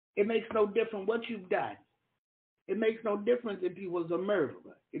It makes no difference what you've done. It makes no difference if you was a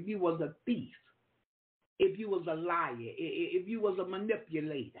murderer, if you was a thief, if you was a liar, if you was a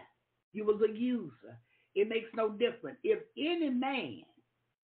manipulator, you was a user. It makes no difference. If any man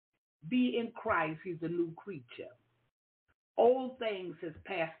be in Christ, he's a new creature. Old things has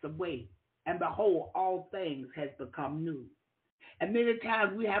passed away, and behold, all things has become new. And many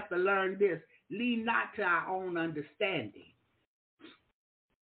times we have to learn this: lean not to our own understanding.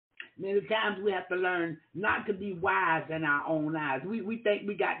 Many times we have to learn not to be wise in our own eyes. We think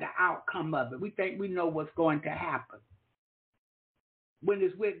we got the outcome of it. We think we know what's going to happen. When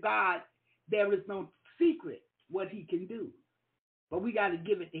it's with God, there is no secret what he can do. But we got to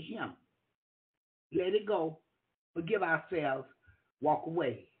give it to him. Let it go. Forgive ourselves. Walk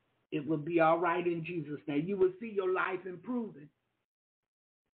away. It will be all right in Jesus' name. You will see your life improving.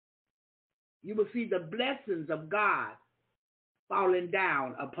 You will see the blessings of God falling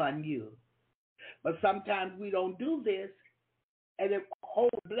down upon you. But sometimes we don't do this, and it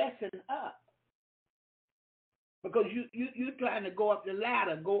holds the blessing up. Because you're trying to go up the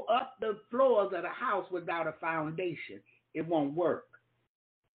ladder, go up the floors of the house without a foundation. It won't work.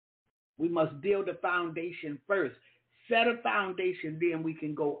 We must build a foundation first. Set a foundation, then we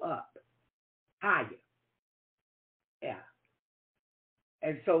can go up higher. Yeah.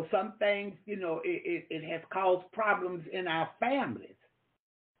 And so some things, it has caused problems in our families.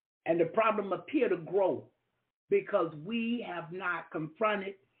 And the problem appear to grow because we have not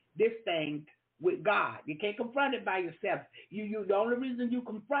confronted this thing with God. You can't confront it by yourself. The only reason you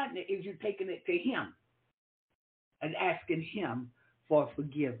confront it is you're taking it to him and asking him for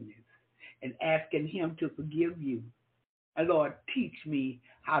forgiveness and asking him to forgive you. And Lord, teach me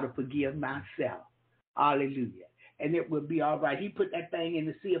how to forgive myself. Hallelujah. And it will be all right. He put that thing in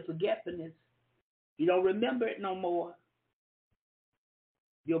the sea of forgetfulness. You don't remember it no more.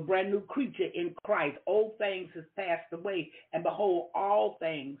 You're a brand new creature in Christ. Old things has passed away, and behold, all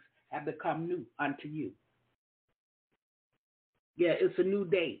things have become new unto you. Yeah, it's a new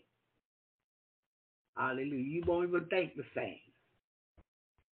day. Hallelujah. You won't even think the same.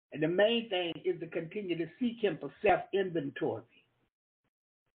 And the main thing is to continue to seek him for self-inventory.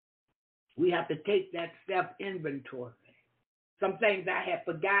 We have to take that self-inventory. Some things I had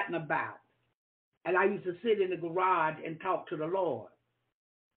forgotten about. And I used to sit in the garage and talk to the Lord.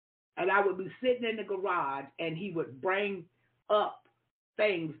 And I would be sitting in the garage and he would bring up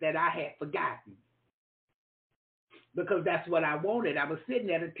things that I had forgotten. Because that's what I wanted. I was sitting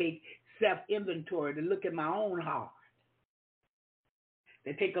there to take self-inventory, to look at my own heart.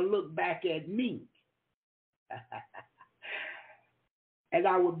 To take a look back at me. And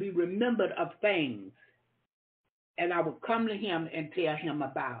I would be remembered of things. And I would come to him and tell him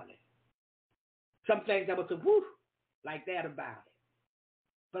about it. Some things I would say, whoo, like that about it.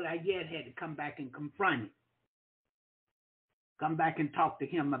 But I yet had to come back and confront it. Come back and talk to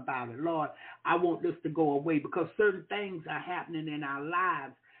him about it. Lord, I want this to go away because certain things are happening in our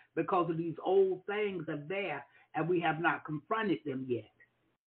lives because of these old things are there and we have not confronted them yet.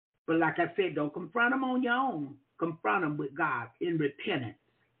 But like I said, don't confront them on your own. Confront them with God in repentance,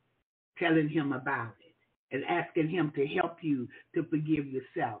 telling him about it and asking him to help you to forgive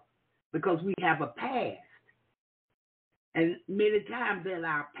yourself because we have a past. And many times in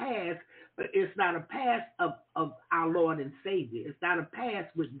our past, it's not a past of our Lord and Savior. It's not a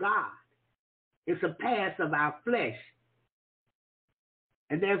past with God. It's a past of our flesh.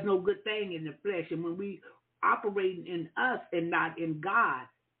 And there's no good thing in the flesh. And when we operate in us and not in God,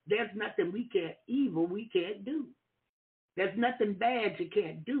 there's nothing evil we can't do. There's nothing bad you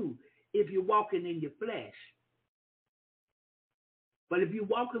can't do if you're walking in your flesh. But if you're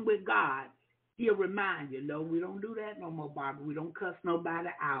walking with God, he'll remind you, no, we don't do that no more, Barbara. We don't cuss nobody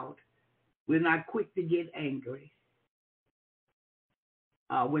out. We're not quick to get angry.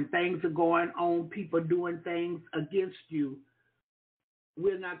 When things are going on, people doing things against you,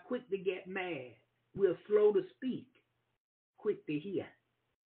 we're not quick to get mad. We're slow to speak, quick to hear.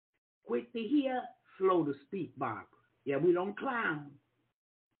 Quick to hear, slow to speak, Barbara. Yeah, we don't clown.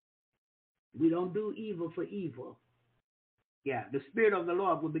 We don't do evil for evil. Yeah, the Spirit of the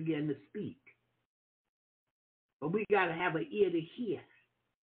Lord will begin to speak. But we got to have an ear to hear.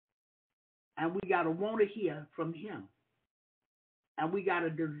 And we got to want to hear from him. And we got a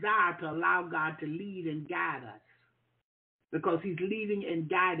desire to allow God to lead and guide us. Because he's leading and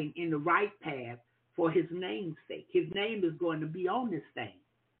guiding in the right path for his name's sake. His name is going to be on this thing.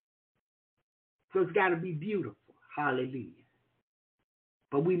 So it's got to be beautiful. Hallelujah.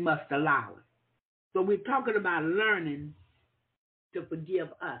 But we must allow it. So we're talking about learning to forgive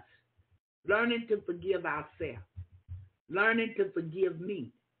us. Learning to forgive ourselves. Learning to forgive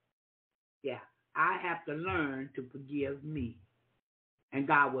me. Yeah, I have to learn to forgive me, and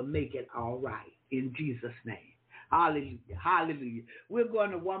God will make it all right in Jesus' name. Hallelujah. Hallelujah. We're going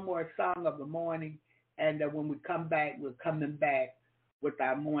to one more song of the morning, and when we come back, we're coming back with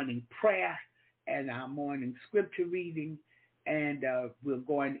our morning prayer and our morning scripture reading, and we're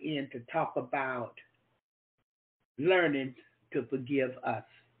going in to talk about learning to forgive us.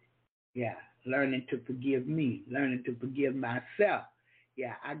 Yeah, learning to forgive me, learning to forgive myself.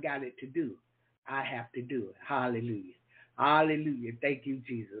 Yeah, I got it to do. I have to do it. Hallelujah. Hallelujah. Thank you,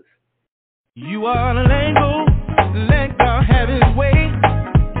 Jesus. You ought to let go, let God have his way.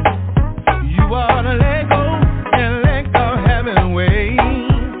 You ought to let go and let God have his way.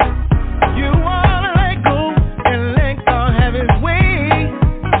 You ought to let go and let God have his way.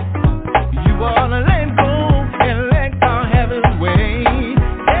 You ought to let go and let God have his way.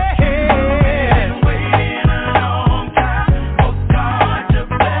 Yeah. Waiting a long time for God to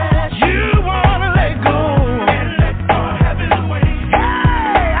bless. You ought to let go and let God have his way.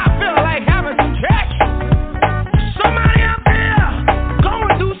 Hey, I feel like having some church. Somebody out there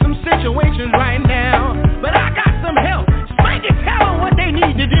going through some situations right now, but I got some help. Spank it, tell them what they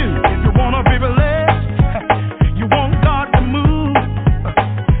need to do. If you want to be blessed, you want God to move.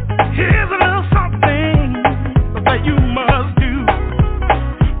 Here's a little something that you must do.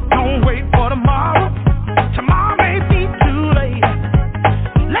 Don't wait for tomorrow. Tomorrow may be too late.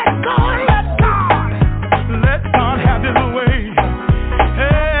 Let God have his way.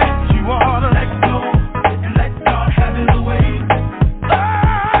 Hey, you ought to let go and let God have his way.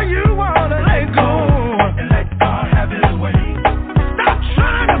 Oh, you ought to let go and let God have his way. Stop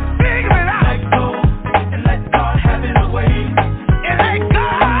trying to figure it out. Let go and let God have his way. And let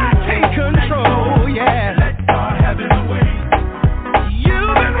God take control. Yeah, let God have his way.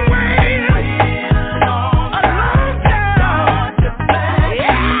 You've been waiting a long time.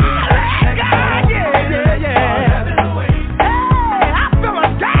 Yeah, let God, yeah. Hey, I feel a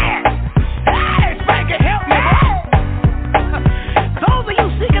dance. Hey, Frank, help me. Those of you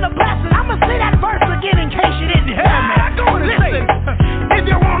seeking a blessing, I'm going to say that verse again in case you didn't hear me. Listen, if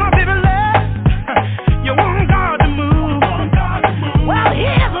you want to be blessed, you want God to move. Well,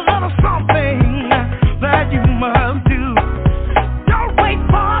 here's a little something that you must do. Don't wait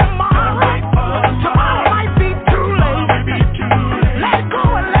for tomorrow. Tomorrow might be too late. Let go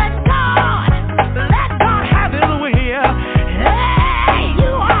and let God. Let God have his way. Hey, you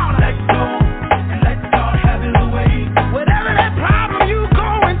ought to let go and let God have his way. Whatever that problem you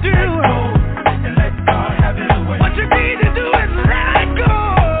going through, let go and let God have his way. What you need to do is let go.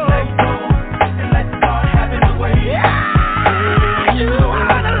 Let go and let God have his way. Yeah, you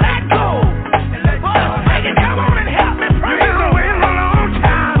ought to let go and let God. Make it, come on and help me pray. You've been waiting a long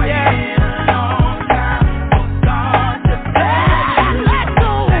time. Yeah, God to let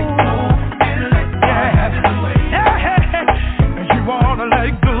go and let God have his way. You ought to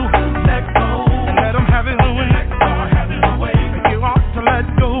let go and let him have his way. You ought to let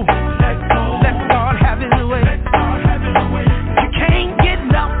go, let God have his way. You can't get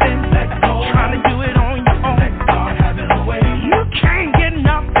nothing trying to do it on your own. You can't get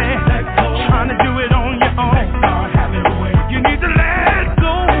nothing trying to do it on your own. You need to let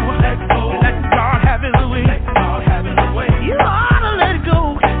go, let God have his way. You ought to let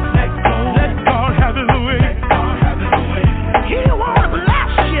go, let God have his way. He wanna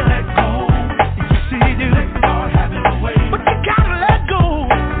bless you, you see he do. But you gotta let go,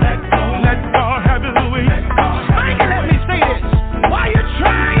 let God have his way. Spank it, let me say this. While you're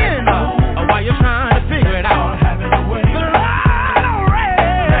trying, or while you're trying to figure it out, the Lord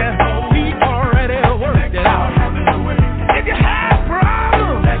He already worked it out. If you have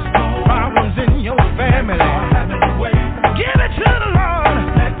problems in your family, give it to the Lord.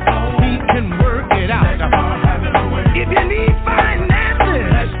 He can work it out. If you need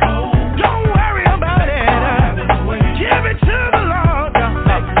finances, don't worry about it. Give it to the Lord.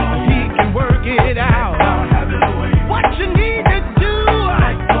 He can work it out. What you need to do,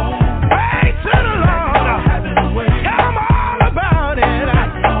 pray to the Lord.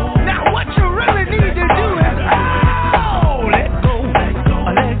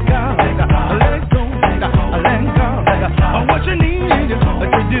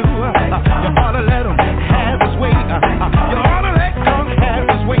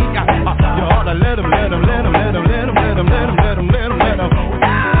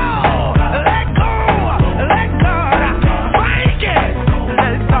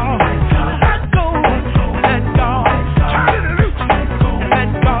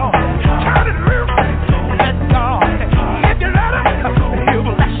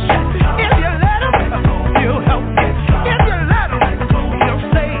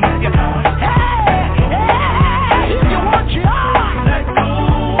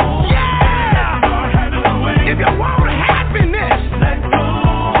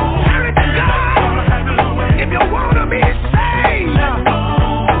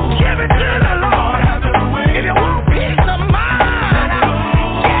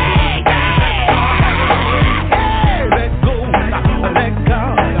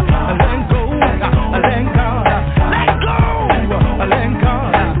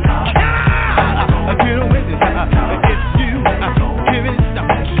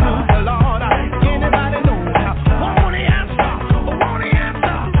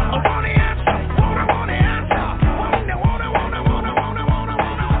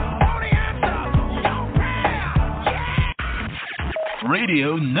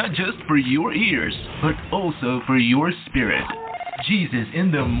 radio not just for your ears, but also for your spirit. Jesus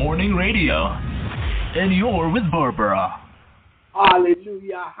in the Morning Radio. And you're with Barbara.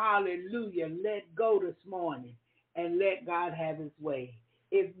 Hallelujah, hallelujah. Let go this morning and let God have his way.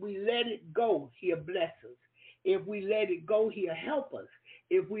 If we let it go, he'll bless us. If we let it go, he'll help us.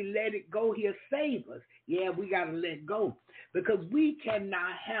 If we let it go, he'll save us. Yeah, we got to let go because we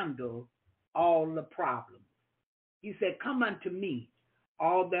cannot handle all the problems. He said, come unto me,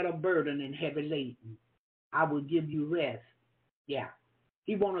 all that are burdened and heavy laden. I will give you rest. Yeah.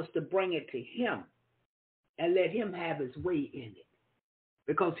 He wants us to bring it to him and let him have his way in it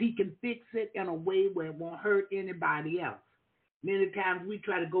because he can fix it in a way where it won't hurt anybody else. Many times we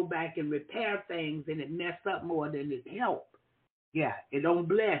try to go back and repair things and it mess up more than it helps. Yeah, it don't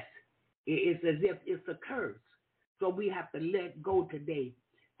bless. It's as if it's a curse. So we have to let go today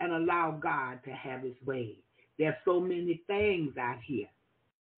and allow God to have his way. There's so many things out here.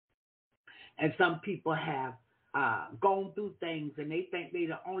 And some people have gone through things and they think they're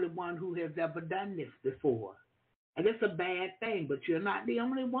the only one who has ever done this before. And it's a bad thing, but you're not the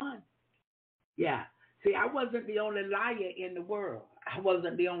only one. Yeah. See, I wasn't the only liar in the world. I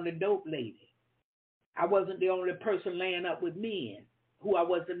wasn't the only dope lady. I wasn't the only person laying up with men who I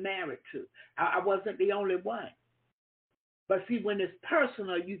wasn't married to. I wasn't the only one. But see, when it's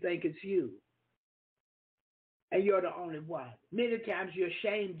personal, you think it's you. And you're the only one. Many times you're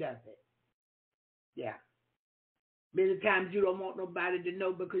ashamed of it. Yeah. Many times you don't want nobody to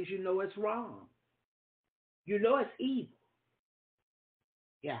know because you know it's wrong. You know it's evil.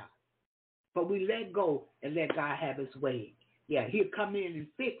 Yeah. But we let go and let God have his way. Yeah, he'll come in and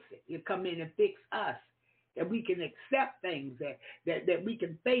fix it. He'll come in and fix us. That we can accept things, that we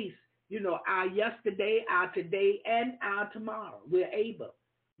can face, our yesterday, our today, and our tomorrow. We're able.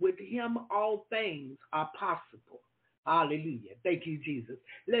 With him, all things are possible. Hallelujah. Thank you, Jesus.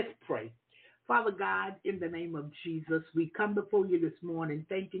 Let's pray. Father God, in the name of Jesus, we come before you this morning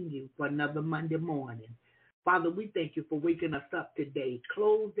thanking you for another Monday morning. Father, we thank you for waking us up today,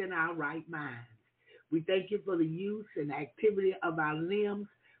 clothed in our right minds. We thank you for the use and activity of our limbs.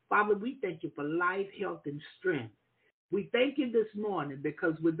 Father, we thank you for life, health, and strength. We thank you this morning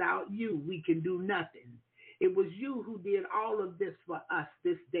because without you, we can do nothing. It was you who did all of this for us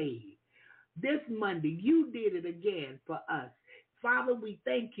this day. This Monday, you did it again for us. Father, we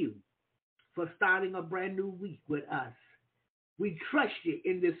thank you for starting a brand new week with us. We trust you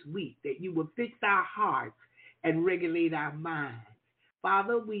in this week that you will fix our hearts and regulate our minds.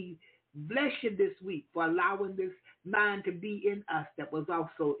 Father, we bless you this week for allowing this mind to be in us that was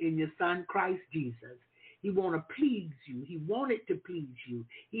also in your Son, Christ Jesus. He want to please you. He wanted to please you.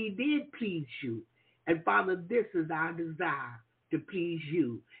 He did please you. And Father, this is our desire, to please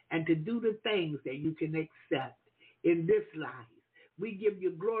you and to do the things that you can accept in this life. We give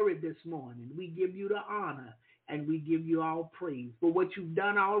you glory this morning. We give you the honor and we give you all praise for what you've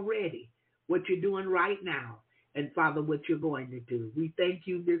done already, what you're doing right now, and Father, what you're going to do. We thank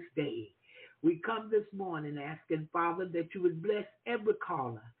you this day. We come this morning asking, Father, that you would bless every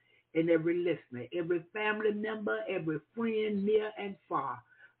caller and every listener, every family member, every friend near and far,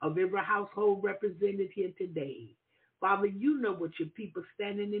 of every household represented here today. Father, you know what your people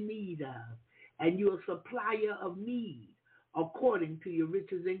standing in need of, and you're a supplier of need according to your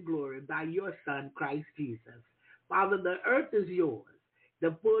riches and glory by your Son, Christ Jesus. Father, the earth is yours,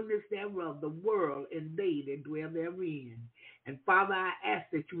 the fullness thereof, the world, and they that dwell therein. And Father, I ask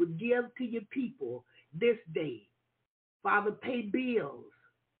that you would give to your people this day. Father, pay bills.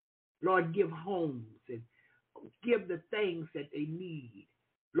 Lord, give homes and give the things that they need.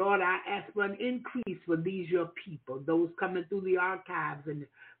 Lord, I ask for an increase for these your people, those coming through the archives and the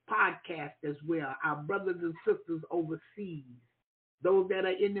podcast as well, our brothers and sisters overseas, those that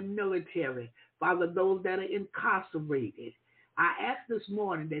are in the military, Father, those that are incarcerated. I ask this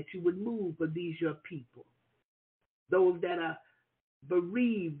morning that you would move for these your people, those that are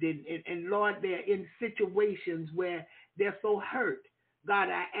bereaved and Lord, they're in situations where they're so hurt. God,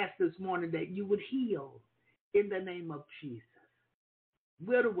 I ask this morning that you would heal in the name of Jesus.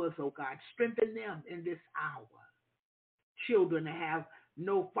 Widowers, oh God, strengthen them in this hour. Children have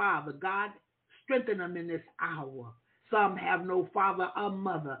no father. God, strengthen them in this hour. Some have no father or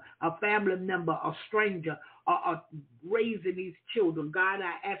mother, a family member, a stranger, or raising these children. God,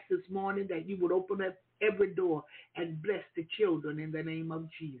 I ask this morning that you would open up every door and bless the children in the name of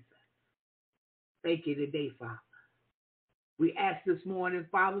Jesus. Thank you today, Father. We ask this morning,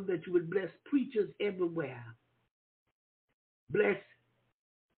 Father, that you would bless preachers everywhere. Bless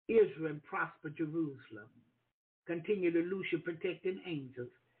Israel and prosper Jerusalem. Continue to loose your protecting angels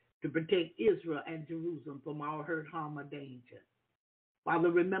to protect Israel and Jerusalem from all hurt, harm, or danger.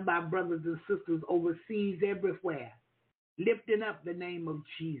 Father, remember our brothers and sisters overseas everywhere, lifting up the name of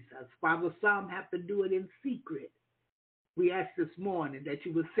Jesus. Father, some have to do it in secret. We ask this morning that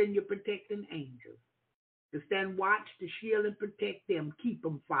you will send your protecting angels to stand watch, to shield and protect them. Keep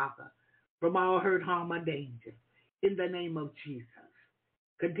them, Father, from all hurt, harm, or danger. In the name of Jesus.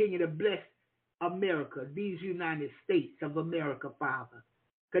 Continue to bless America, these United States of America, Father.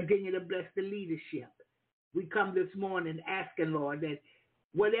 Continue to bless the leadership. We come this morning asking, Lord, that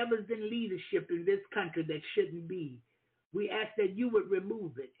whatever's in leadership in this country that shouldn't be, we ask that you would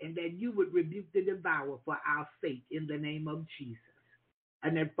remove it and that you would rebuke the devourer for our sake in the name of Jesus.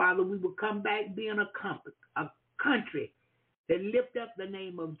 And that, Father, we will come back being a country that lift up the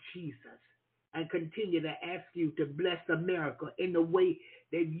name of Jesus and continue to ask you to bless America in the way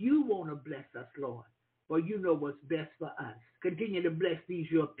that you want to bless us, Lord. For you know what's best for us. Continue to bless these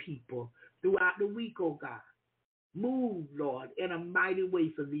your people throughout the week, oh God. Move, Lord, in a mighty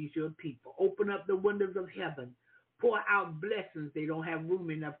way for these your people. Open up the windows of heaven. Pour out blessings they don't have room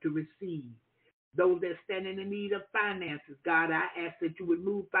enough to receive. Those that stand in the need of finances, God, I ask that you would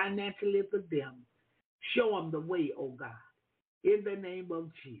move financially for them. Show them the way, oh God, in the name of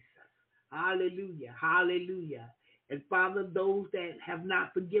Jesus. Hallelujah, hallelujah. And Father, those that have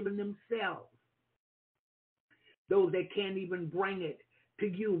not forgiven themselves, those that can't even bring it to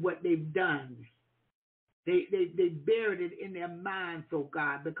you what they've done, they buried it in their minds, oh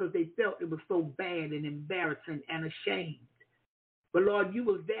God, because they felt it was so bad and embarrassing and ashamed. But Lord, you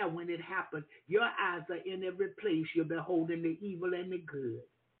was there when it happened. Your eyes are in every place. You're beholding the evil and the good.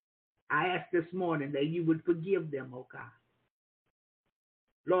 I ask this morning that you would forgive them, oh God.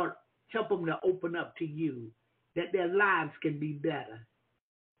 Lord, help them to open up to you, that their lives can be better.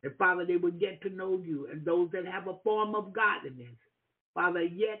 And Father, they will get to know you, and those that have a form of godliness, Father,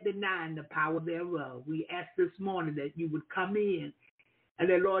 yet denying the power thereof. We ask this morning that you would come in and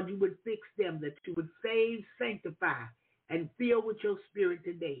that, Lord, you would fix them, that you would save, sanctify, and fill with your spirit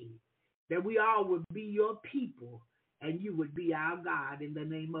today, that we all would be your people and you would be our God in the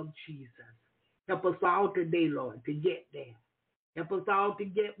name of Jesus. Help us all today, Lord, to get there. Help us all to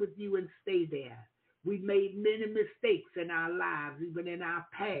get with you and stay there. We've made many mistakes in our lives, even in our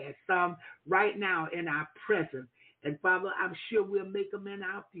past, some right now in our present. And Father, I'm sure we'll make them in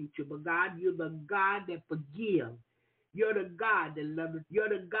our future. But God, you're the God that forgives. You're the God that loves. You're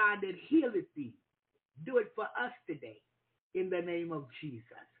the God that healeth thee. Do it for us today in the name of Jesus.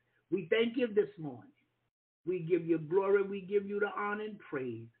 We thank you this morning. We give you glory. We give you the honor and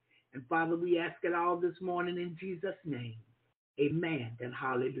praise. And Father, we ask it all this morning in Jesus' name. Amen and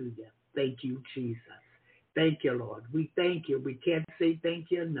hallelujah. Thank you, Jesus. Thank you, Lord. We thank you. We can't say thank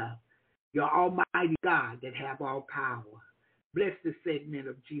you enough. You're Almighty God that have all power. Bless the segment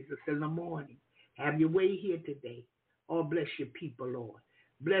of Jesus in the morning. Have your way here today. Oh, bless your people, Lord.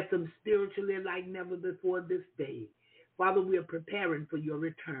 Bless them spiritually like never before this day. Father, we are preparing for your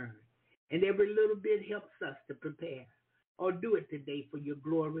return. And every little bit helps us to prepare. Or do it today for your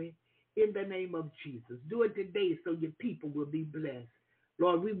glory. In the name of Jesus. Do it today so your people will be blessed.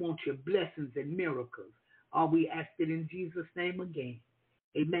 Lord, we want your blessings and miracles. All we ask it in Jesus' name again.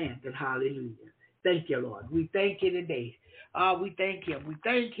 Amen and hallelujah. Thank you, Lord. We thank you today. We thank him. We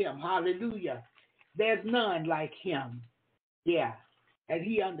thank him. Hallelujah. There's none like him. Yeah. And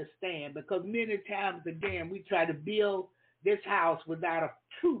he understands, because many times again we try to build this house without a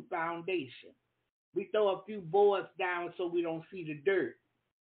true foundation. We throw a few boards down so we don't see the dirt.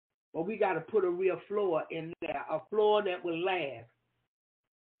 But we got to put a real floor in there, a floor that will last.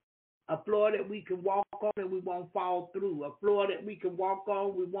 A floor that we can walk on and we won't fall through. A floor that we can walk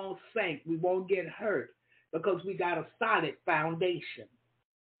on, we won't sink, we won't get hurt, because we got a solid foundation.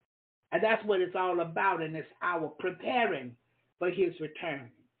 And that's what it's all about in this hour, preparing for his return.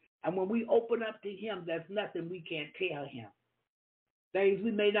 And when we open up to him, there's nothing we can't tell him. Things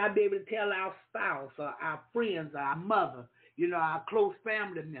we may not be able to tell our spouse or our friends or our mother, our close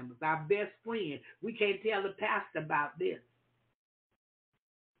family members, our best friend. We can't tell the pastor about this.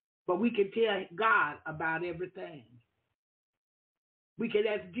 But we can tell God about everything. We can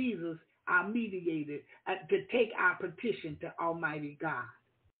ask Jesus, our mediator, to take our petition to Almighty God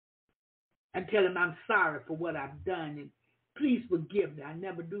and tell him, I'm sorry for what I've done, and please forgive me. I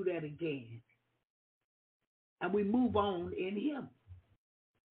never do that again. And we move on in him.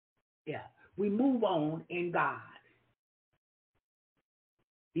 Yeah, we move on in God.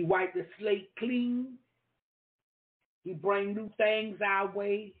 He wiped the slate clean. He bring new things our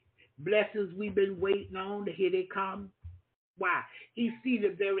way. Blessings we've been waiting on, here they come. Why? He see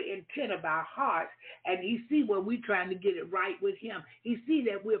the very intent of our hearts, and he see where we're trying to get it right with him. He see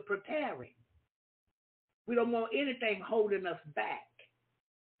that we're preparing. We don't want anything holding us back.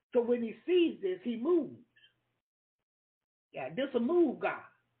 So when he sees this, he moves. Yeah, this will move God.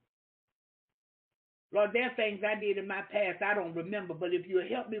 Lord, there are things I did in my past I don't remember, but if you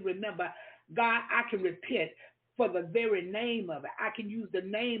help me remember, God, I can repent for the very name of it. I can use the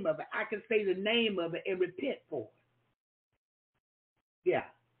name of it. I can say the name of it and repent for it. Yeah.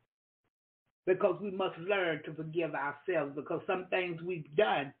 Because we must learn to forgive ourselves, because some things we've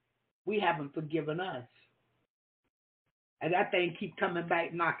done, we haven't forgiven us. And that thing keep coming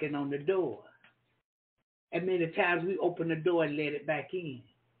back knocking on the door. And many times we open the door and let it back in.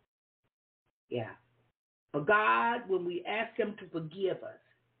 Yeah. But God, when we ask him to forgive us,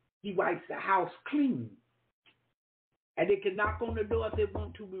 he wipes the house clean. And they can knock on the door if they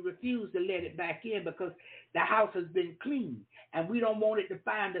want to. We refuse to let it back in because the house has been cleaned. And we don't want it to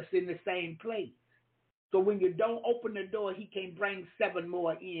find us in the same place. So when you don't open the door, he can bring 7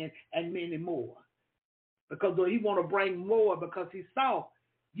 more in and many more. Because he want to bring more because he saw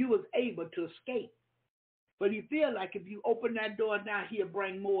you was able to escape. But he feel like if you open that door now, he'll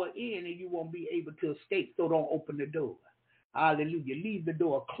bring more in and you won't be able to escape. So don't open the door. Hallelujah. Leave the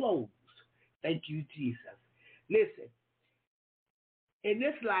door closed. Thank you, Jesus. Listen, in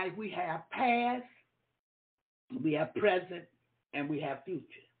this life we have past, we have present, and we have future.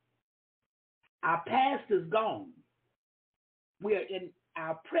 Our past is gone. We are in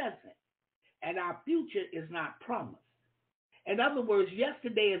our present, and our future is not promised. In other words,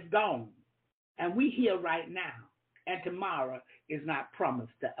 yesterday is gone, and we here right now, and tomorrow is not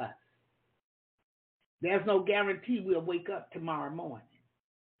promised to us. There's no guarantee we'll wake up tomorrow morning.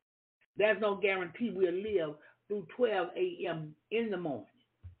 There's no guarantee we'll live through 12 a.m. in the morning.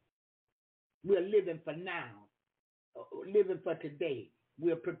 We're living for now, living for today.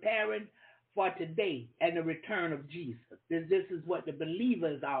 We're preparing for today and the return of Jesus. This is what the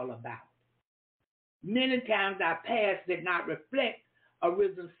believer is all about. Many times our past did not reflect a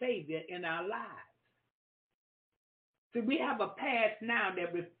risen Savior in our lives. See, we have a past now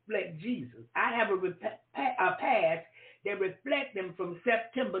that reflects Jesus. I have a past that reflects him from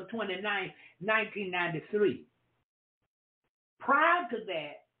September 29, 1993. Prior to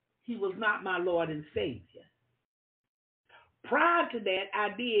that, he was not my Lord and Savior. Prior to that, I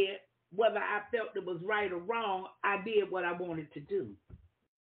did, whether I felt it was right or wrong, I did what I wanted to do.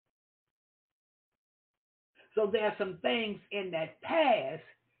 So there are some things in that past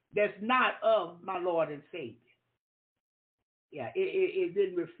that's not of my Lord and Savior. Yeah, it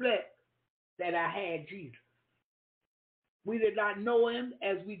didn't reflect that I had Jesus. We did not know him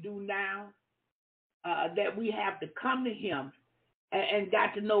as we do now, that we have to come to him and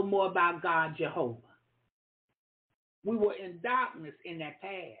got to know more about God Jehovah. We were in darkness in that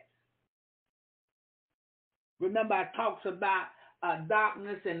past. Remember, I talked about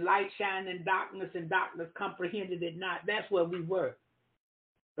darkness and light shining darkness, and darkness comprehended it not. That's where we were.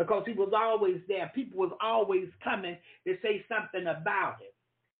 Because he was always there. People was always coming to say something about it.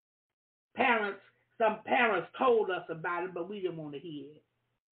 Some parents told us about it, but we didn't want to hear it.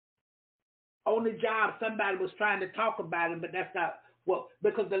 On the job, somebody was trying to talk about it, but that's not what,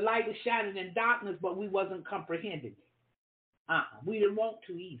 because the light was shining in darkness, but we wasn't comprehending it. We didn't want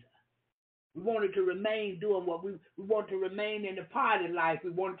to either. We wanted to remain doing what we wanted to remain in the party life.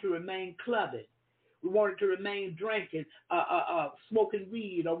 We wanted to remain clubbing. We wanted to remain drinking, smoking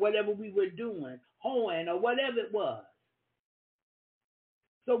weed, or whatever we were doing, hoeing, or whatever it was.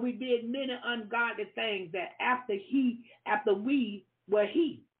 So we did many ungodly things that after he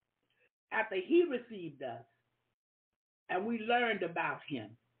received us, and we learned about him,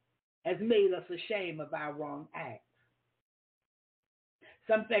 has made us ashamed of our wrong acts.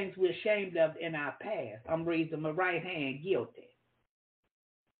 Some things we're ashamed of in our past. I'm raising my right hand, guilty.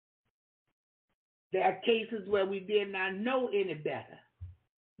 There are cases where we did not know any better.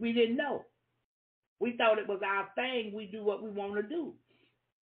 We didn't know. We thought it was our thing. We do what we want to do.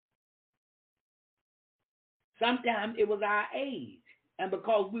 Sometimes it was our age. And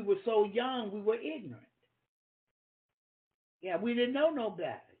because we were so young, we were ignorant. Yeah, we didn't know no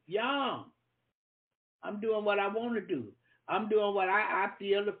better. Young. I'm doing what I want to do. I'm doing what I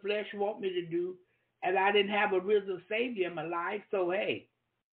feel the flesh want me to do. And I didn't have a risen Savior in my life. So, hey,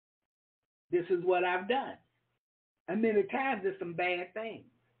 this is what I've done. And many times there's some bad things.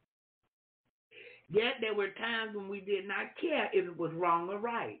 Yet there were times when we did not care if it was wrong or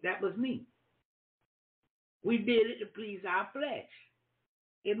right. That was me. We did it to please our flesh.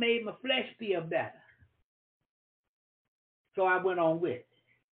 It made my flesh feel better. So I went on with it.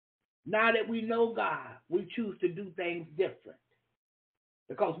 Now that we know God, we choose to do things different.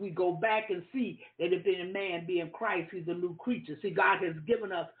 Because we go back and see that if any man be in Christ, he's a new creature. See, God has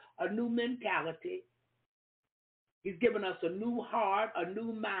given us a new mentality. He's given us a new heart, a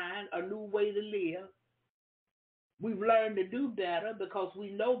new mind, a new way to live. We've learned to do better because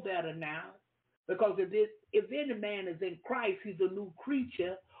we know better now. Because if any man is in Christ, he's a new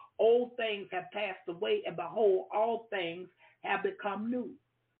creature. Old things have passed away, and behold, all things have become new.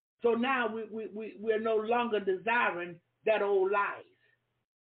 So now we're no longer desiring that old life.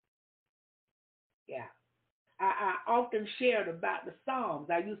 Yeah. I often shared about the Psalms.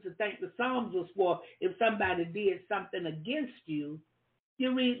 I used to think the Psalms was for if somebody did something against you,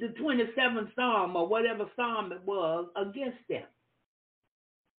 you read the 27th Psalm or whatever Psalm it was against them.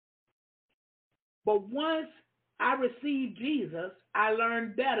 But once I received Jesus, I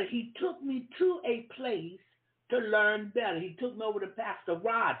learned better. He took me to a place to learn better. He took me over to Pastor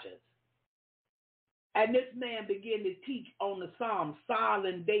Rogers. And this man began to teach on the Psalms, Saul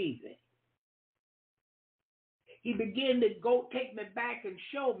and David. He began to take me back and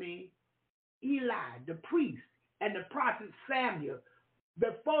show me Eli, the priest, and the prophet Samuel,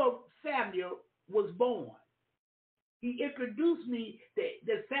 before Samuel was born. He introduced me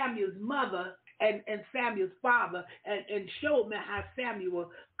to Samuel's mother and Samuel's father and showed me how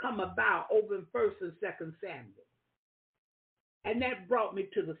Samuel come about over in 1st and 2nd Samuel. And that brought me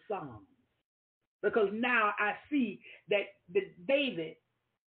to the Psalms. Because now I see that David,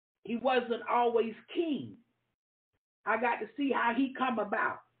 he wasn't always king. I got to see how he come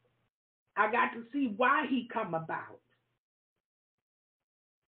about. I got to see why he come about.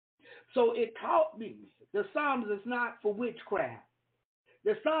 So it taught me the Psalms is not for witchcraft.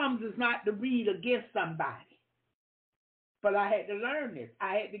 The Psalms is not to read against somebody. But I had to learn this.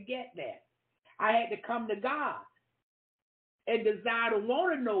 I had to get that. I had to come to God and desire to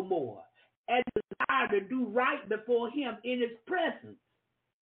want to know more and desire to do right before him in his presence.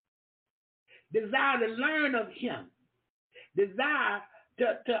 Desire to learn of him. Desire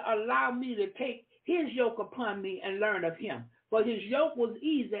to allow me to take his yoke upon me and learn of him. For his yoke was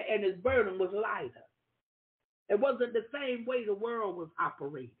easy and his burden was lighter. It wasn't the same way the world was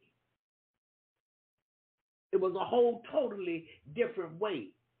operating. It was a whole totally different way.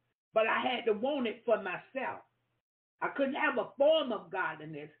 But I had to want it for myself. I couldn't have a form of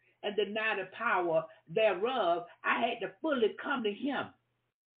godliness and deny the power thereof. I had to fully come to him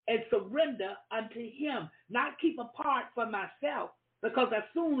and surrender unto him, not keep a part for myself, because I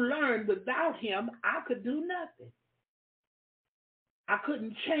soon learned without him, I could do nothing. I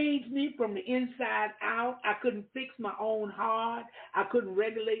couldn't change me from the inside out. I couldn't fix my own heart. I couldn't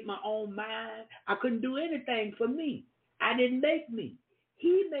regulate my own mind. I couldn't do anything for me. I didn't make me.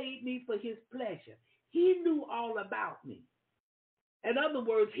 He made me for his pleasure. He knew all about me. In other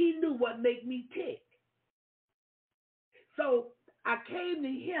words, he knew what made me tick. So I came to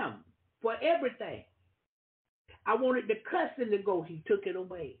him for everything. I wanted the cussing to go. He took it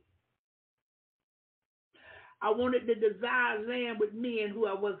away. I wanted the desire land with men who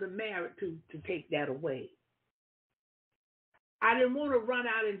I wasn't married to take that away. I didn't want to run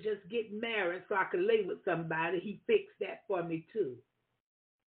out and just get married so I could lay with somebody. He fixed that for me too.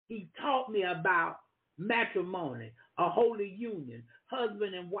 He taught me about matrimony, a holy union,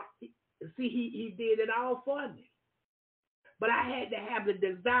 husband and wife. See, he did it all for me. But I had to have the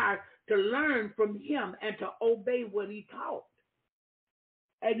desire to learn from him and to obey what he taught.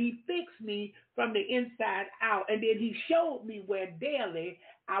 And he fixed me from the inside out. And then he showed me where daily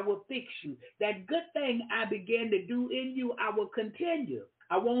I will fix you. That good thing I began to do in you, I will continue.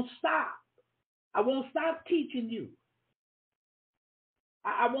 I won't stop. I won't stop teaching you.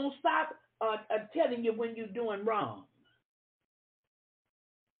 I won't stop telling you when you're doing wrong.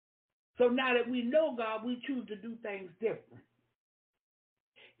 So now that we know God, we choose to do things different.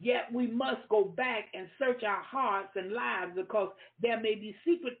 Yet we must go back and search our hearts and lives, because there may be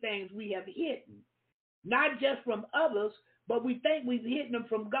secret things we have hidden, not just from others, but we think we've hidden them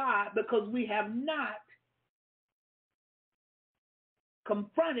from God because we have not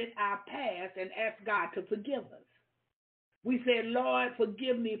confronted our past and asked God to forgive us. We said, Lord,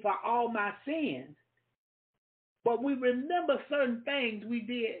 forgive me for all my sins. But we remember certain things we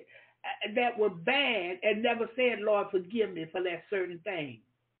did that were bad and never said, Lord, forgive me for that certain thing.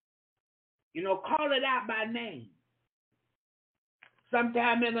 You know, call it out by name.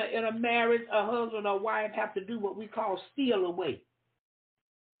 Sometime in a marriage, a husband or wife have to do what we call steal away.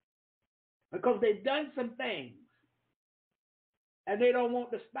 Because they've done some things and they don't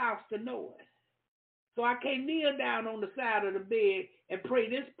want the spouse to know it. So I can't kneel down on the side of the bed and pray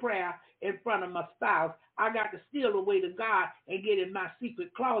this prayer in front of my spouse. I got to steal away to God and get in my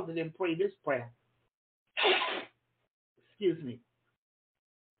secret closet and pray this prayer. Excuse me.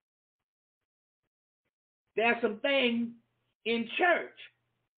 There are some things in church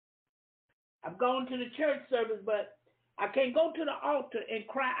I've gone to the church service, but I can't go to the altar and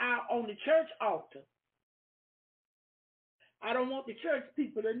cry out on the church altar. I don't want the church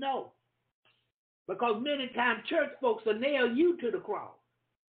people to know. Because many times church folks will nail you to the cross.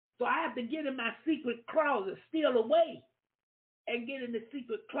 So I have to get in my secret closet, steal away, and get in the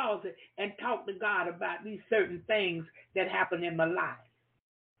secret closet and talk to God about these certain things that happen in my life.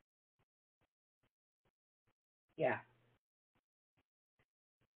 Yeah.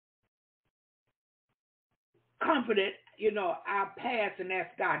 Confident, our past and ask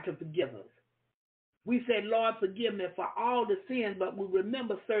God to forgive us. We said, Lord, forgive me for all the sins, but we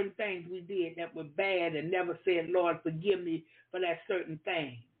remember certain things we did that were bad and never said, Lord, forgive me for that certain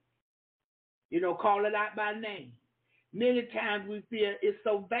thing. Call it out by name. Many times we feel it's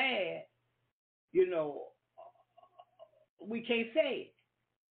so bad, we can't say it.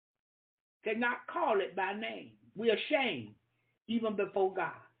 Cannot call it by name. We're ashamed even before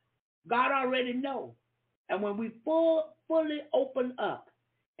God. God already knows. And when we fully open up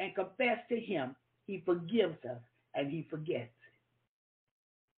and confess to him, he forgives us and he forgets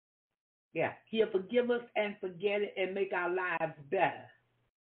it. Yeah, he'll forgive us and forget it and make our lives better.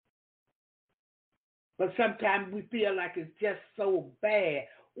 But sometimes we feel like it's just so bad.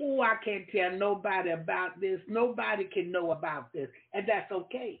 Oh, I can't tell nobody about this. Nobody can know about this. And that's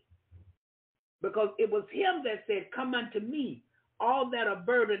okay. Because it was him that said, come unto me, all that are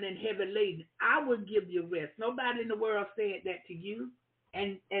burdened and heavy laden. I will give you rest. Nobody in the world said that to you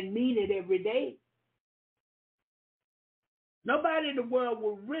and mean it every day. Nobody in the world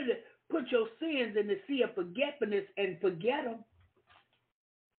will really put your sins in the sea of forgetfulness and forget them.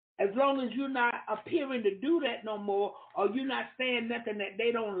 As long as you're not appearing to do that no more, or you're not saying nothing that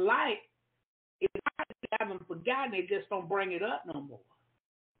they don't like, if I haven't forgotten, they just don't bring it up no more.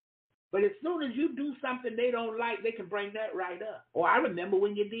 But as soon as you do something they don't like, they can bring that right up. Or I remember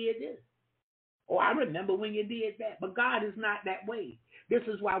when you did this. Or I remember when you did that. But God is not that way. This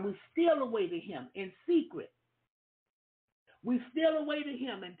is why we steal away to him in secret. We steal away to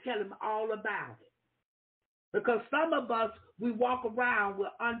him and tell him all about it. Because some of us, we walk around with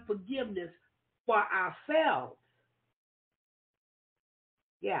unforgiveness for ourselves.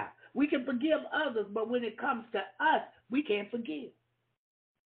 Yeah, we can forgive others, but when it comes to us, we can't forgive.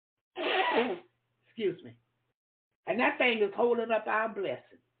 Excuse me. And that thing is holding up our blessings.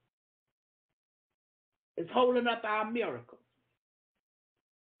 It's holding up our miracles.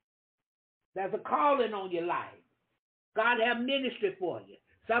 There's a calling on your life. God have ministry for you.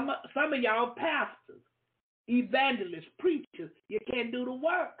 Some of y'all pastors, evangelists, preachers, you can't do the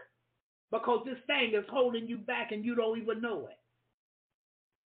work because this thing is holding you back and you don't even know it.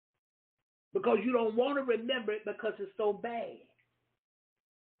 Because you don't want to remember it because it's so bad.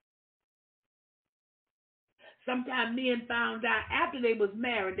 Sometimes men found out after they was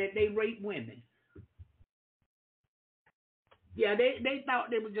married that they raped women. Yeah, they thought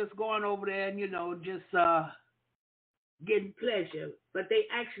they were just going over there and, just getting pleasure. But they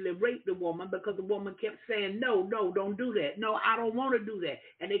actually raped the woman because the woman kept saying, no, don't do that. No, I don't want to do that.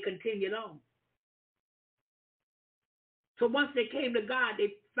 And they continued on. So once they came to God,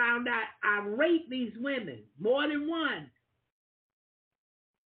 they found out I raped these women, more than one.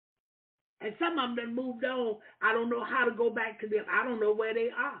 And some of them that moved on, I don't know how to go back to them. I don't know where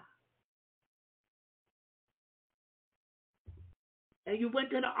they are. And you went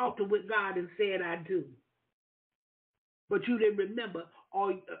to the altar with God and said, I do. But you didn't remember,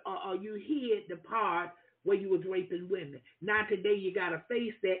 or you hid the part where you was raping women. Now today you got to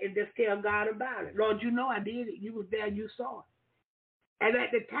face that and just tell God about it. Lord, I did it. You was there, you saw it. And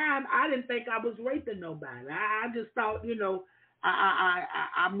at the time, I didn't think I was raping nobody. I just thought,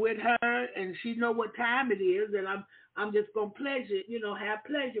 I'm with her and she know what time it is, and I'm just gonna have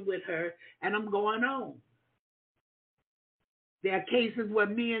pleasure with her, and I'm going on. There are cases where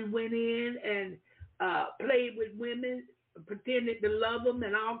men went in and played with women, pretended to love them,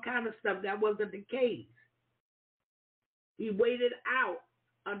 and all kind of stuff. That wasn't the case. He waited out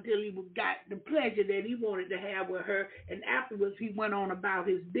until he got the pleasure that he wanted to have with her, and afterwards he went on about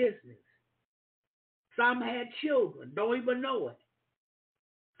his business. Some had children, don't even know it.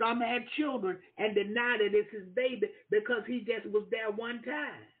 Some had children and denied that it's his baby because he just was there one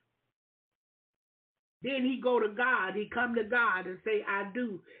time. Then he go to God, he come to God and say, I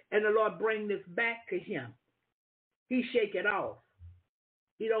do, and the Lord bring this back to him. He shake it off.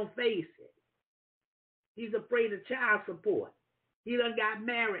 He don't face it. He's afraid of child support. He done got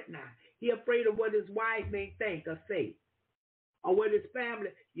married now. He afraid of what his wife may think or say. Or with his family.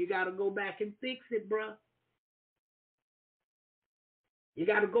 You got to go back and fix it, bruh. You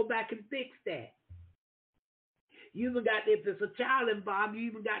got to go back and fix that. You even got, if it's a child involved, you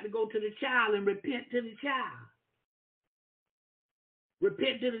even got to go to the child and repent to the child.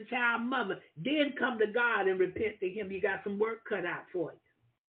 Repent to the child mother. Then come to God and repent to him. You got some work cut out for you.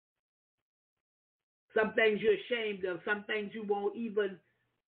 Some things you're ashamed of. Some things you won't even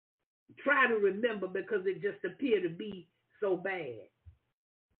try to remember because it just appear to be so bad.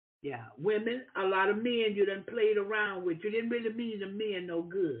 Yeah. Women, a lot of men you done played around with. You didn't really mean the men no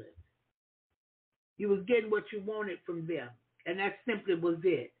good. You was getting what you wanted from them. And that simply was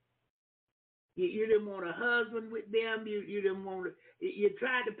it. You didn't want a husband with them. You didn't want to, you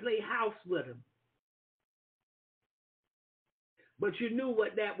tried to play house with them. But you knew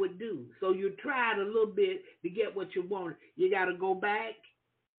what that would do. So you tried a little bit to get what you wanted. You got to go back.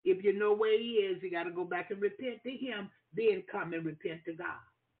 If you know where he is, you got to go back and repent to him. Then come and repent to God.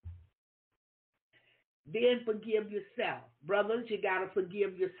 Then forgive yourself. Brothers, you got to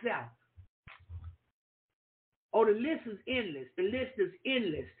forgive yourself. Oh, the list is endless. The list is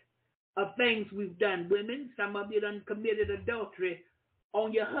endless of things we've done. Women, some of you done committed adultery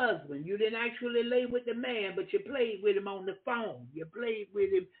on your husband. You didn't actually lay with the man, but you played with him on the phone. You played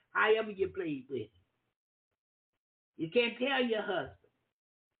with him however you played with him. You can't tell your husband.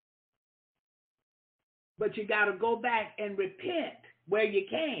 But you got to go back and repent where you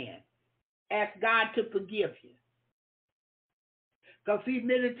can. Ask God to forgive you. Because see,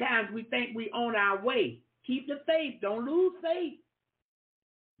 many times we think we on our way. Keep the faith. Don't lose faith.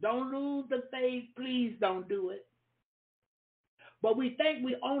 Don't lose the faith. Please don't do it. But we think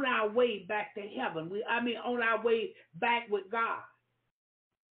we're on our way back to heaven. On our way back with God.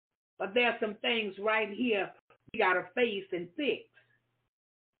 But there's some things right here we got to face and fix.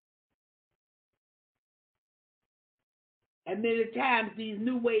 And many times these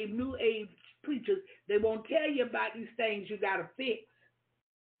new age preachers, they won't tell you about these things you got to fix.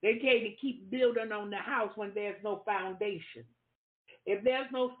 They tell you to keep building on the house when there's no foundation. If there's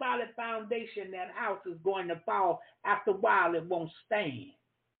no solid foundation, that house is going to fall. After a while, it won't stand.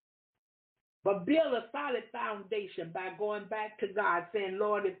 But build a solid foundation by going back to God, saying,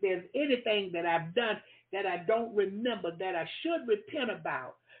 Lord, if there's anything that I've done that I don't remember, that I should repent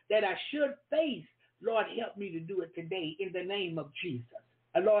about, that I should face, Lord, help me to do it today in the name of Jesus.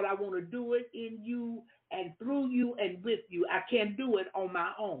 And Lord, I want to do it in you and through you and with you. I can't do it on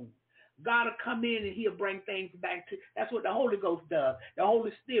my own. God will come in and he'll bring things back to, that's what the Holy Ghost does. The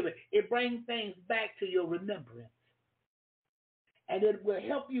Holy Spirit, it brings things back to your remembrance. And it will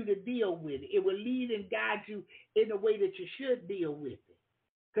help you to deal with it. It will lead and guide you in the way that you should deal with it.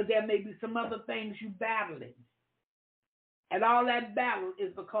 Because there may be some other things you're battling. And all that battle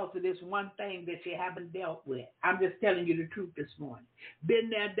is because of this one thing that you haven't dealt with. I'm just telling you the truth this morning. Been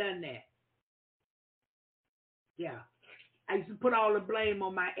there, done that. Yeah. I used to put all the blame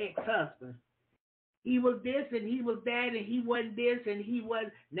on my ex-husband. He was this and he was that and he wasn't this and he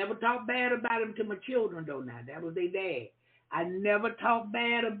wasn't. Never talked bad about him to my children though now. That was their dad. I never talked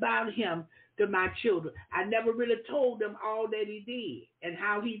bad about him to my children. I never really told them all that he did and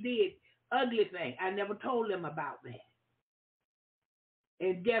how he did ugly things. I never told them about that.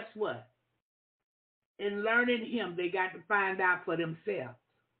 And guess what? In learning him, they got to find out for themselves.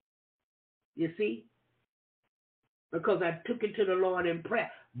 You see? Because I took it to the Lord in prayer.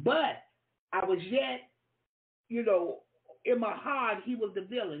 But I was yet, in my heart, he was the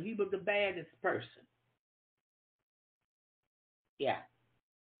villain. He was the baddest person. Yeah.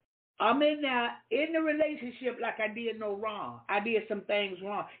 I'm in the relationship like I did no wrong. I did some things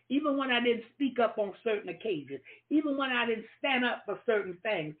wrong. Even when I didn't speak up on certain occasions. Even when I didn't stand up for certain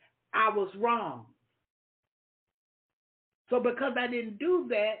things, I was wrong. So because I didn't do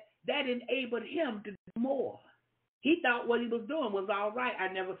that, that enabled him to do more. He thought what he was doing was all right. I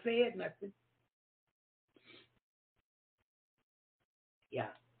never said nothing. Yeah.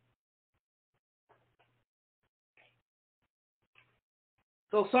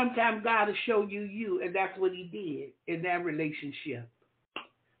 So sometimes God will show you, and that's what he did in that relationship.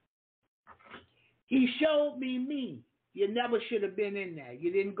 He showed me. You never should have been in there.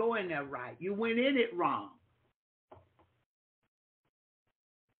 You didn't go in there right. You went in it wrong.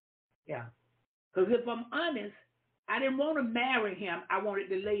 Yeah. Because if I'm honest, I didn't want to marry him. I wanted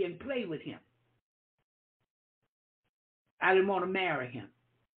to lay and play with him. I didn't want to marry him.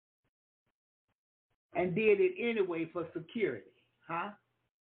 And did it anyway for security.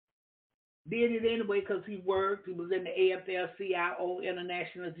 Did it anyway because he worked. He was in the AFL-CIO,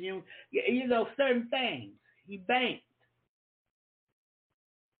 International Union. Certain things. He banked.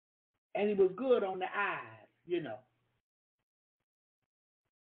 And he was good on the eyes,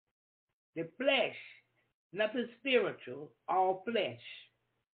 The flesh. Nothing spiritual, all flesh.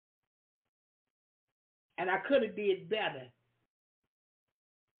 And I could have did better.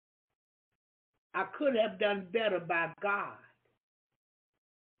 I could have done better by God.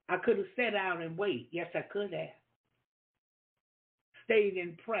 I could have sat down and wait. Yes, I could have. Stayed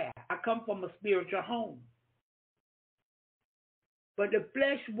in prayer. I come from a spiritual home. But the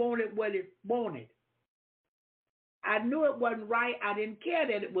flesh wanted what it wanted. I knew it wasn't right. I didn't care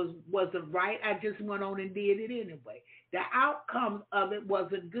that it wasn't right. I just went on and did it anyway. The outcome of it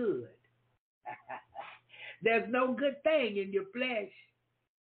wasn't good. There's no good thing in your flesh.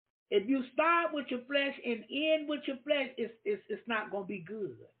 If you start with your flesh and end with your flesh, it's not going to be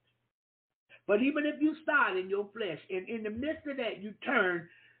good. But even if you start in your flesh and in the midst of that you turn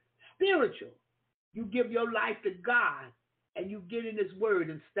spiritual, you give your life to God and you get in His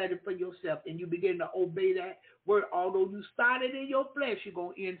Word and study for yourself and you begin to obey that word. Although you started in your flesh, you're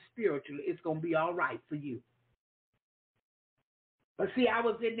going to end spiritually. It's going to be all right for you. But see, I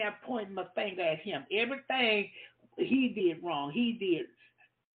was in there pointing my finger at him. Everything he did wrong, he did.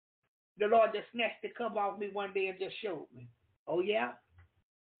 The Lord just snatched the cover off me one day and just showed me. Oh, yeah?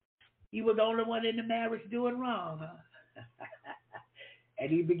 He was the only one in the marriage doing wrong, huh?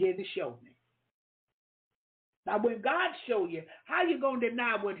 And he began to show me. Now, when God show you, how you going to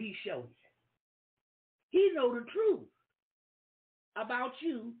deny what he showed you? He know the truth about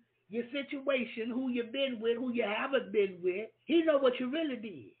you, your situation, who you've been with, who you haven't been with. He know what you really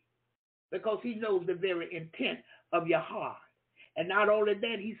did because he knows the very intent of your heart. And not only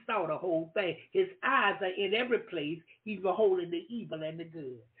that, he saw the whole thing. His eyes are in every place. He's beholding the evil and the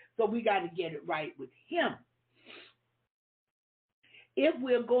good. So we got to get it right with him. If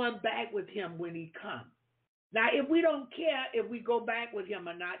we're going back with him when he comes. Now, if we don't care if we go back with him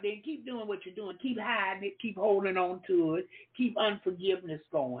or not, then keep doing what you're doing. Keep hiding it. Keep holding on to it. Keep unforgiveness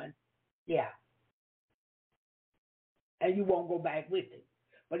going. Yeah. And you won't go back with him.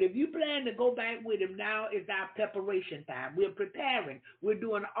 But if you plan to go back with him, now is our preparation time. We're preparing. We're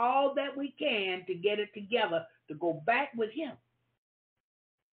doing all that we can to get it together to go back with him.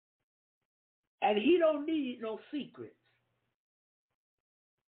 And he don't need no secrets.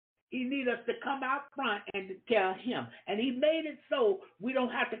 He needs us to come out front and to tell him. And he made it so we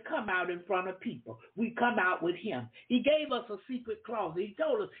don't have to come out in front of people. We come out with him. He gave us a secret closet. He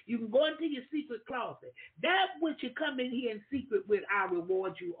told us, you can go into your secret closet. That which you come in here in secret with, I'll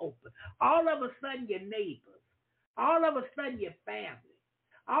reward you open. All of a sudden, your neighbors. All of a sudden, your family.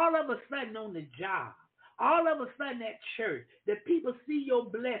 All of a sudden, on the job. All of a sudden, at church, the people see your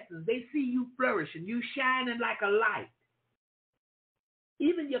blessings. They see you flourishing. You shining like a light.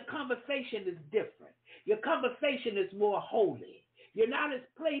 Even your conversation is different. Your conversation is more holy. You're not as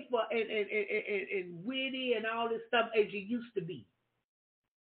playful and witty and all this stuff as you used to be.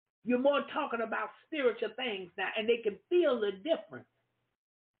 You're more talking about spiritual things now, and they can feel the difference.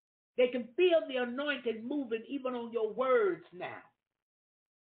 They can feel the anointing moving even on your words now.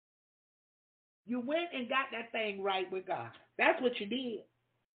 You went and got that thing right with God. That's what you did.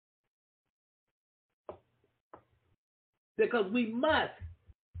 Because we must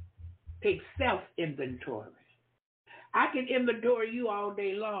take self-inventory. I can inventory you all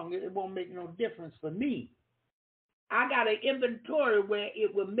day long. It won't make no difference for me. I got an inventory where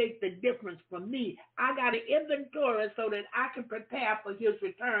it will make the difference for me. I got an inventory so that I can prepare for his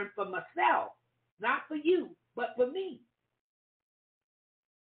return for myself. Not for you, but for me.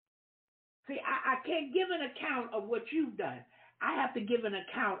 See, I can't give an account of what you've done. I have to give an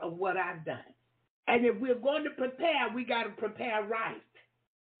account of what I've done. And if we're going to prepare, we got to prepare right.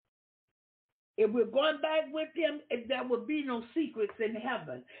 If we're going back with him, there will be no secrets in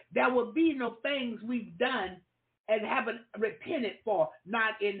heaven. There will be no things we've done and haven't repented for.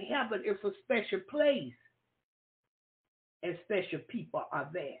 Not in heaven. It's a special place. And special people are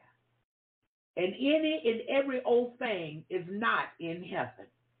there. And any and every old thing is not in heaven.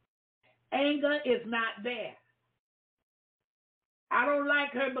 Anger is not there. I don't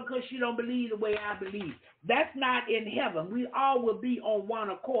like her because she don't believe the way I believe. That's not in heaven. We all will be on one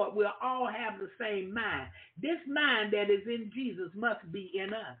accord. We'll all have the same mind. This mind that is in Jesus must be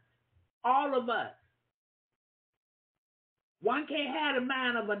in us. All of us. One can't have the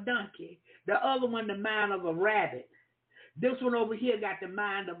mind of a donkey. The other one the mind of a rabbit. This one over here got the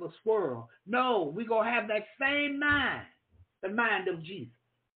mind of a squirrel. No, we're going to have that same mind. The mind of Jesus.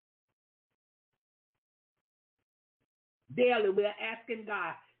 Daily, we're asking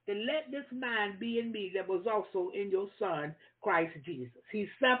God to let this mind be in me that was also in your Son, Christ Jesus. He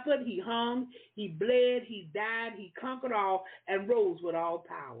suffered, he hung, he bled, he died, he conquered all, and rose with all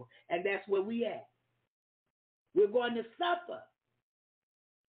power. And that's where we at. We're going to suffer.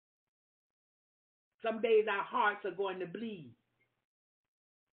 Some days our hearts are going to bleed.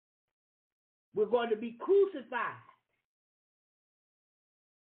 We're going to be crucified.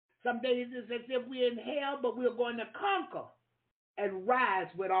 Some days it's as if we're in hell, but we're going to conquer and rise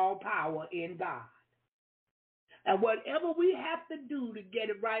with all power in God. And whatever we have to do to get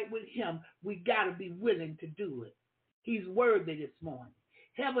it right with him, we got to be willing to do it. He's worthy this morning.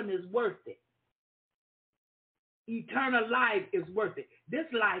 Heaven is worth it. Eternal life is worth it. This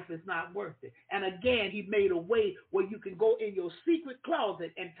life is not worth it. And again, he made a way where you can go in your secret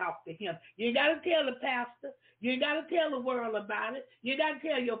closet and talk to him. You ain't got to tell the pastor. You ain't got to tell the world about it. You got to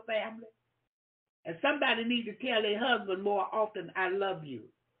tell your family. And somebody needs to tell their husband more often, I love you.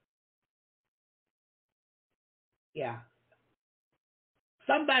 Yeah.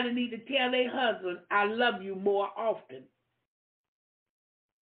 Somebody needs to tell their husband, I love you more often.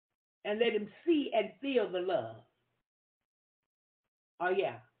 And let him see and feel the love. Oh,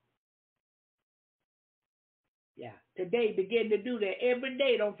 yeah. Yeah. Today, begin to do that every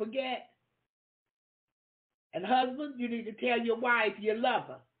day. Don't forget. And husbands, you need to tell your wife you love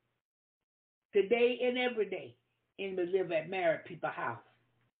her. Today and every day. And we live at Married People House.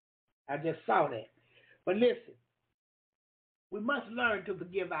 I just saw that. But listen, we must learn to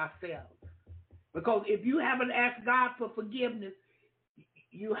forgive ourselves. Because if you haven't asked God for forgiveness,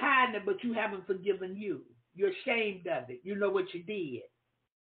 you hiding it, but you haven't forgiven you. You're ashamed of it. You know what you did.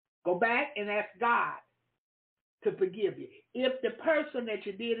 Go back and ask God to forgive you. If the person that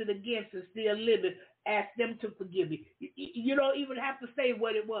you did it against is still living, ask them to forgive you. You don't even have to say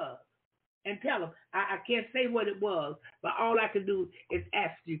what it was. And tell them, I can't say what it was, but all I can do is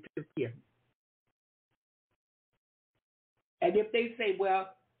ask you to forgive me. And if they say, well,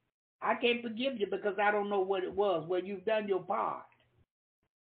 I can't forgive you because I don't know what it was, well, you've done your part.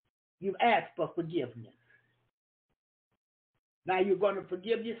 You've asked for forgiveness. Now you're going to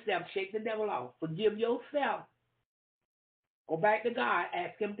forgive yourself. Shake the devil off. Forgive yourself. Go back to God.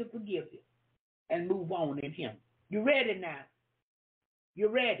 Ask him to forgive you. And move on in him. You ready now? You're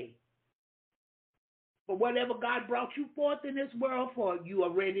ready. For whatever God brought you forth in this world for, you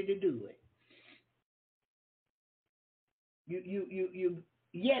are ready to do it. You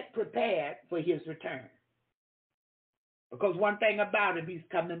yet prepared for his return. Because one thing about him, he's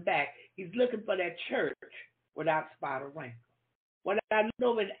coming back. He's looking for that church without spot or wrinkle. When I look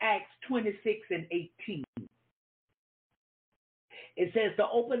over in Acts 26 and 18, it says to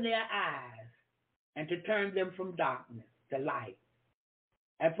open their eyes and to turn them from darkness to light,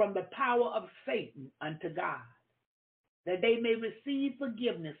 and from the power of Satan unto God, that they may receive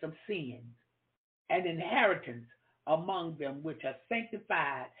forgiveness of sins and inheritance among them which are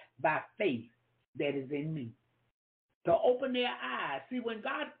sanctified by faith that is in me. To open their eyes. See, when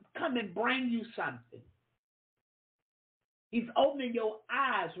God come and bring you something, he's opening your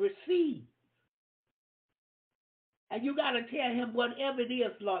eyes, receive. And you got to tell him, whatever it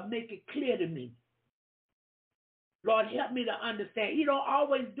is, Lord, make it clear to me. Lord, help me to understand. You don't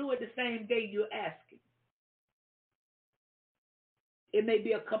always do it the same day you're asking. It may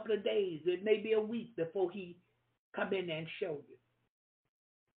be a couple of days. It may be a week before he come in and show you.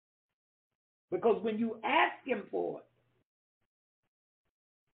 Because when you ask him for it,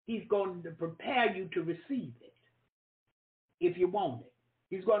 he's going to prepare you to receive it if you want it.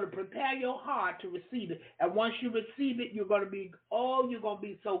 He's going to prepare your heart to receive it. And once you receive it, you're going to be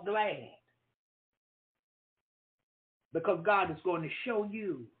so glad. Because God is going to show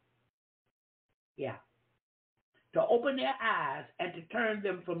you. Yeah. To open their eyes and to turn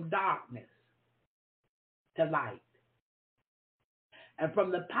them from darkness to light. And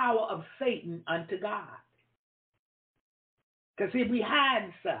from the power of Satan unto God. Because if we're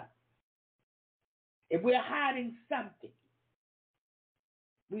hiding something, if we're hiding something,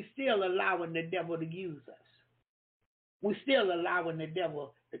 we're still allowing the devil to use us. We're still allowing the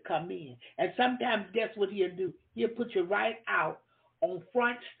devil to come in. And sometimes, guess what he'll do? He'll put you right out on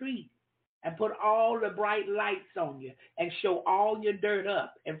Front Street and put all the bright lights on you and show all your dirt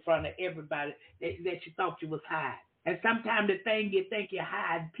up in front of everybody that you thought you was hiding. And sometimes the thing you think you're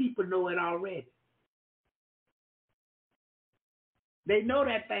hiding, people know it already. They know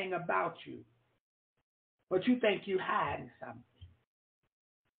that thing about you, but you think you're hiding something.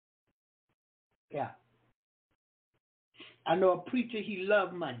 Yeah. I know a preacher, he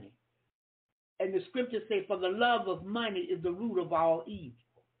loved money. And the scriptures say, for the love of money is the root of all evil.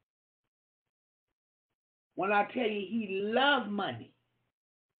 When I tell you he loved money,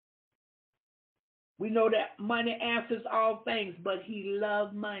 we know that money answers all things, but he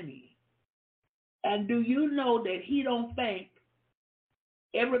loved money. And do you know that he don't think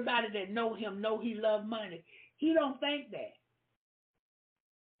everybody that know him know he loved money? He don't think that.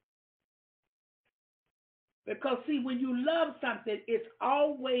 Because, see, when you love something, it's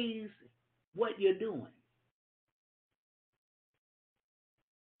always what you're doing.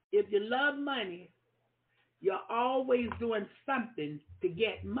 If you love money, you're always doing something to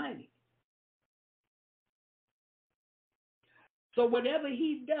get money. So whatever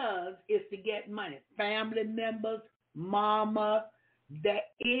he does is to get money. Family members, mama,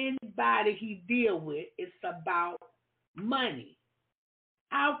 that anybody he deal with, it's about money.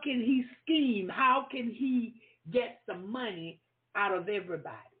 How can he scheme? How can he get some money out of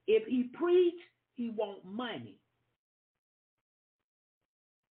everybody? If he preach, he want money.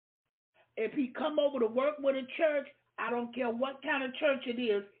 If he come over to work with a church, I don't care what kind of church it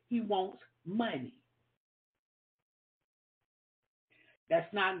is, he wants money.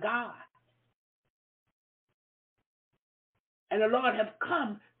 That's not God. And the Lord have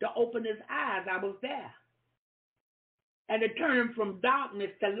come to open his eyes. I was there. And to turn him from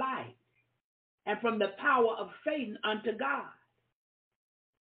darkness to light, and from the power of Satan unto God,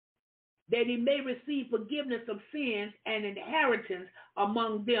 that he may receive forgiveness of sins and inheritance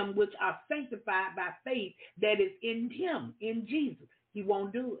among them which are sanctified by faith that is in him, in Jesus. He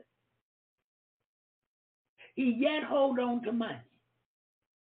won't do it. He yet hold on to money.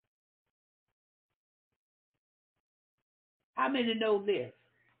 How many know this?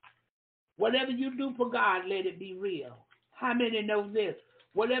 Whatever you do for God, let it be real. How many know this?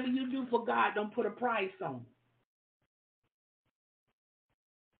 Whatever you do for God, don't put a price on it.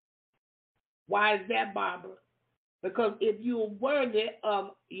 Why is that, Barbara? Because if you're worthy of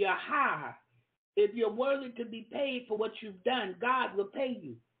your hire, if you're worthy to be paid for what you've done, God will pay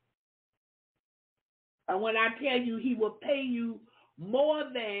you. And when I tell you he will pay you more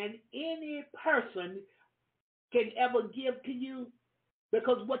than any person can ever give to you,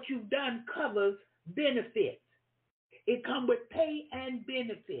 because what you've done covers benefits. It comes with pay and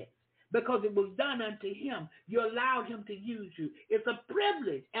benefits because it was done unto him. You allowed him to use you. It's a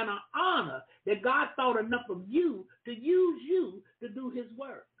privilege and an honor that God thought enough of you to use you to do his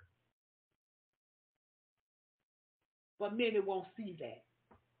work. But many won't see that.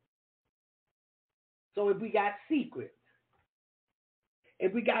 So if we got secrets,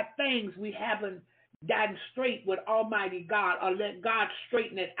 if we got things we haven't gotten straight with Almighty God, or let God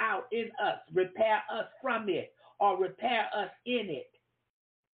straighten it out in us, repair us from it, or repair us in it,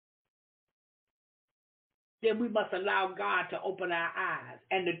 then we must allow God to open our eyes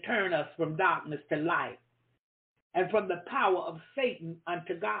and to turn us from darkness to light, and from the power of Satan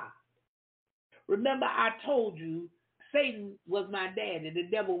unto God. Remember, I told you Satan was my daddy. The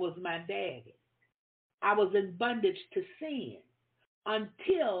devil was my daddy. I was in bondage to sin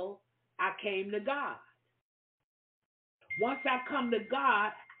until I came to God. Once I come to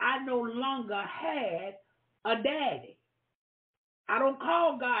God, I no longer had a daddy. I don't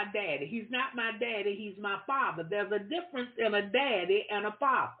call God daddy. He's not my daddy. He's my father. There's a difference in a daddy and a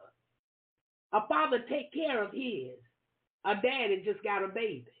father. A father take care of his. A daddy just got a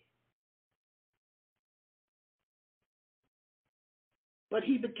baby. But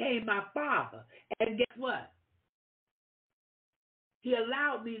he became my father. And guess what? He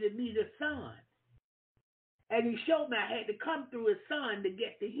allowed me to meet his son. And he showed me I had to come through his son to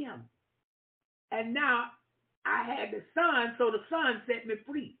get to him. And now I had the son, so the son set me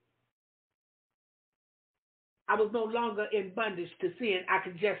free. I was no longer in bondage to sin. I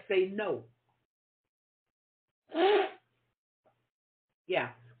could just say no. Yeah.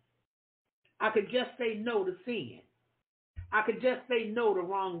 I could just say no to sin. I could just say no to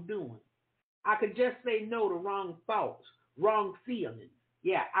wrongdoing. I could just say no to wrong thoughts, wrong feelings.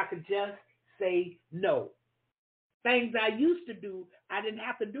 Yeah, I could just say no. Things I used to do, I didn't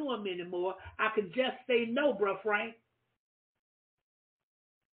have to do them anymore. I could just say no, bro Frank.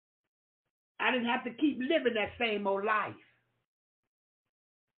 I didn't have to keep living that same old life.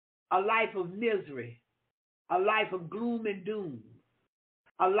 A life of misery. A life of gloom and doom.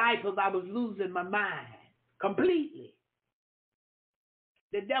 A life of I was losing my mind completely.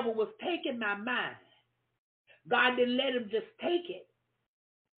 The devil was taking my mind. God didn't let him just take it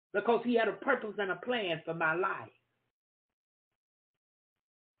because he had a purpose and a plan for my life.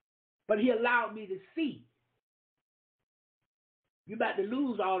 But he allowed me to see. You're about to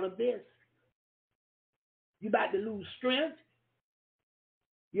lose all of this. You're about to lose strength.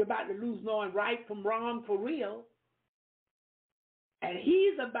 You're about to lose knowing right from wrong for real. And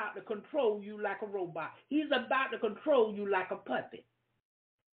he's about to control you like a robot. He's about to control you like a puppet.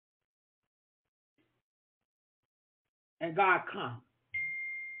 And God come.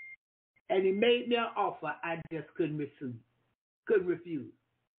 And he made me an offer I just couldn't refuse. Couldn't refuse.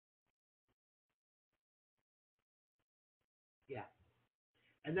 Yeah.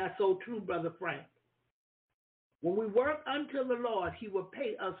 And that's so true, Brother Frank. When we work unto the Lord, he will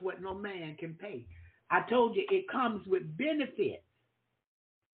pay us what no man can pay. I told you it comes with benefits.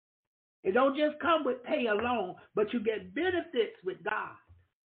 It don't just come with pay alone, but you get benefits with God.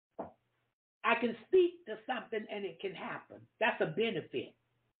 I can speak to something and it can happen. That's a benefit.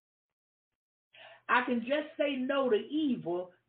 I can just say no to evil